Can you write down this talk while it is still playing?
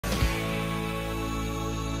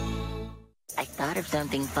I thought of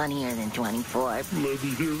something funnier than 24. Let me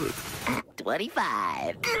hear it.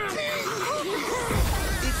 25.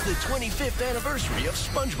 It's the 25th anniversary of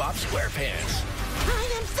SpongeBob SquarePants.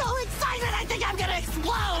 I am so excited, I think I'm gonna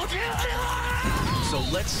explode! So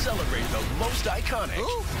let's celebrate the most iconic,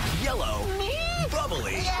 yellow,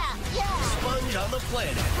 bubbly, sponge on the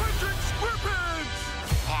planet.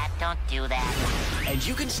 Pat, don't do that. And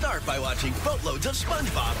you can start by watching boatloads of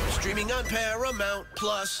SpongeBob, streaming on Paramount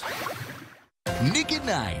Plus. Nick at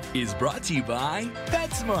Night is brought to you by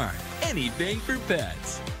PetSmart. Anything for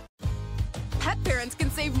pets. Pet parents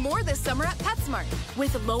can save more this summer at PetSmart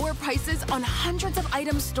with lower prices on hundreds of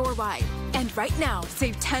items store-wide. And right now,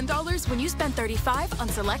 save $10 when you spend $35 on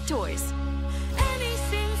select toys.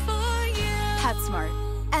 Anything for you. PetSmart.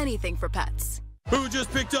 Anything for pets. Who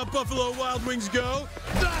just picked up Buffalo Wild Wings Go?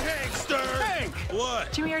 The Hankster! Hank!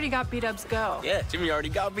 What? Jimmy already got B-Dubs Go. Yeah, Jimmy already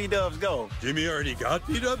got B-Dubs Go. Jimmy already got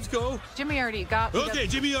B-Dubs Go? Jimmy already got B-Dubs. Okay,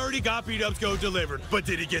 Jimmy already got B-Dubs Go delivered, but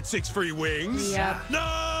did he get 6 free wings? Yep.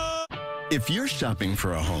 No! If you're shopping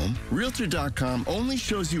for a home, Realtor.com only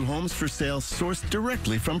shows you homes for sale sourced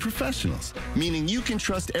directly from professionals, meaning you can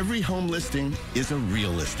trust every home listing is a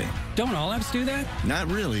real listing. Don't all apps do that? Not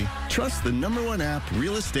really. Trust the #1 app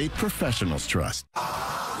real estate professionals trust.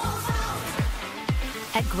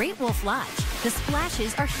 At Great Wolf Lodge, the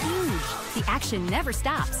splashes are huge, the action never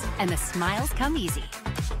stops, and the smiles come easy.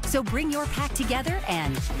 So bring your pack together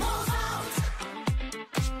and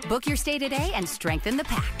book your stay today and strengthen the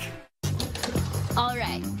pack. All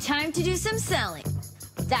right, time to do some selling.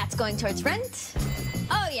 That's going towards rent.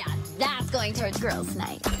 Oh yeah, that's going towards girls'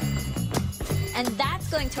 night. And that's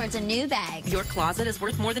going towards a new bag. Your closet is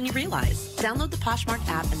worth more than you realize. Download the Poshmark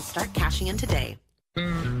app and start cashing in today.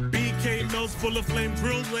 BK melts full of flame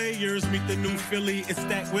grilled layers. Meet the new Philly, it's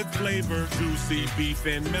stacked with flavor. Juicy beef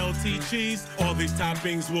and melty cheese. All these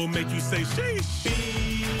toppings will make you say sheesh.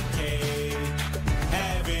 BK,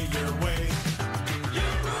 have it your way.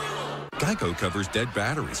 Geico covers dead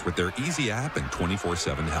batteries with their easy app and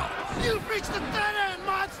 24/7 help. You've reached the dead end,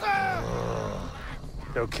 monster!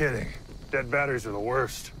 No kidding. Dead batteries are the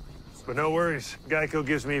worst. But no worries. Geico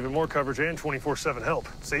gives me even more coverage and 24/7 help.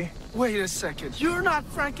 See? Wait a second. You're not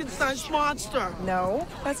Frankenstein's monster. No,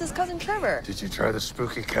 that's his cousin Trevor. Did you try the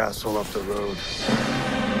spooky castle up the road?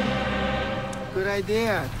 Good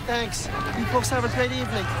idea. Thanks. You folks have a great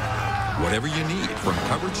evening. Whatever you need, from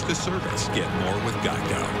coverage to service, get more with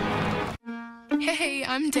Geico. Hey,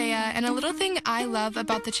 I'm Dea, and a little thing I love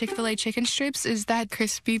about the Chick-fil-A chicken strips is that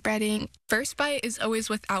crispy breading. First bite is always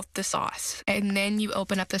without the sauce, and then you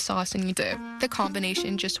open up the sauce and you dip. The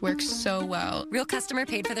combination just works so well. Real customer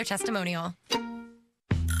paid for their testimonial.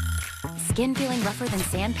 Skin feeling rougher than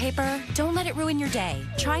sandpaper? Don't let it ruin your day.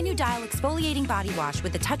 Try new Dial Exfoliating Body Wash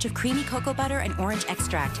with a touch of creamy cocoa butter and orange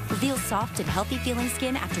extract. Reveals soft and healthy feeling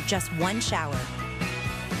skin after just one shower.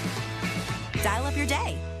 Dial up your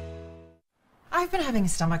day. I've been having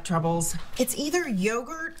stomach troubles. It's either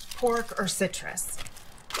yogurt, pork, or citrus.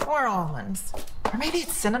 Or almonds. Or maybe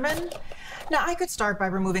it's cinnamon. Now, I could start by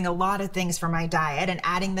removing a lot of things from my diet and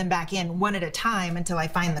adding them back in one at a time until I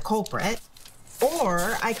find the culprit.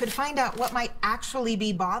 Or I could find out what might actually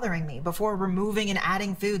be bothering me before removing and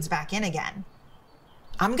adding foods back in again.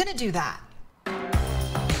 I'm gonna do that.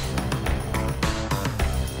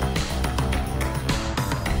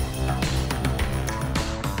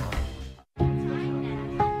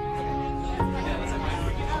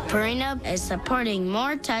 Purina is supporting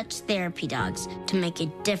more touch therapy dogs to make a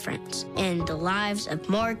difference in the lives of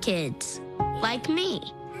more kids, like me.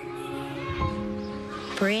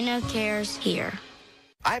 Purina cares here.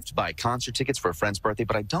 I have to buy concert tickets for a friend's birthday,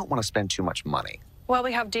 but I don't want to spend too much money. Well,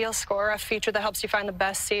 we have Deal Score, a feature that helps you find the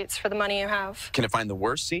best seats for the money you have. Can it find the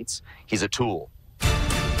worst seats? He's a tool.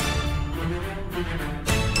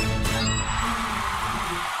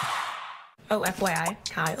 Oh, FYI,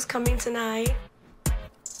 Kyle's coming tonight.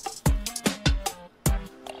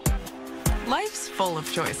 Life's full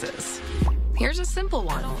of choices. Here's a simple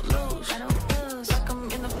one.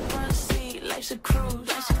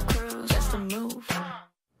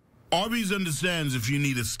 Arby's understands if you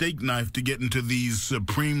need a steak knife to get into these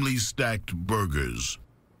supremely stacked burgers.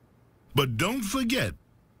 But don't forget,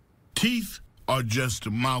 teeth are just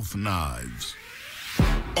mouth knives.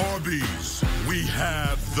 Arby's, we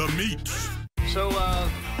have the meat. So,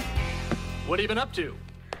 what have you been up to?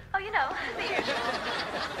 Oh, you know, the usual.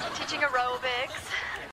 Teaching aerobics,